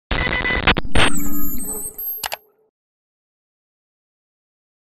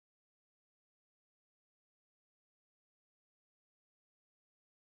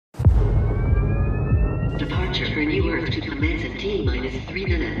to commence in T-minus 3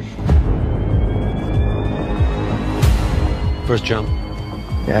 minutes. First jump.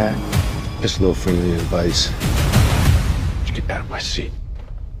 Yeah. Just a little friendly advice. Just get out of my seat.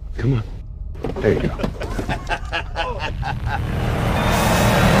 Come on. There you go.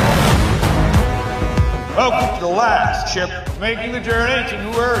 Welcome to the last ship making the journey to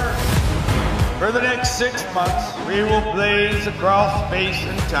New Earth. For the next 6 months, we will blaze across space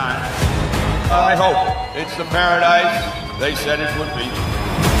and time. I hope it's the paradise they said it would be.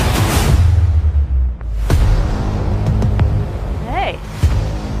 Hey,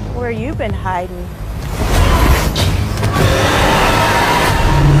 where you been hiding?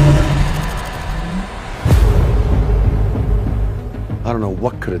 I don't know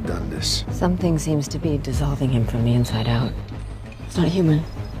what could have done this. Something seems to be dissolving him from the inside out. It's not human.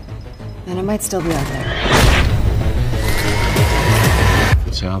 And it might still be out there. If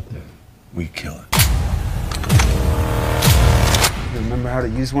it's out there, we kill it. You remember how to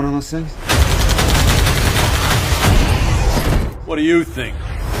use one of those things? What do you think?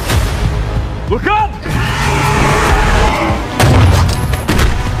 Look up!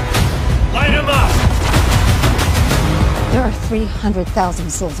 Light him up! There are 300,000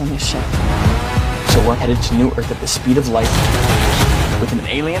 souls on this ship. So we're headed to New Earth at the speed of light with an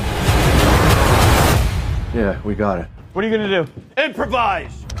alien? Yeah, we got it. What are you gonna do?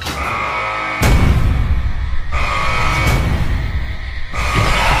 Improvise!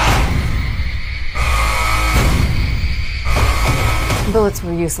 Bullets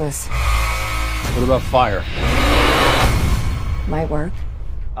were useless. What about fire? Might work.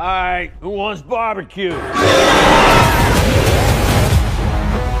 All right, who wants barbecue?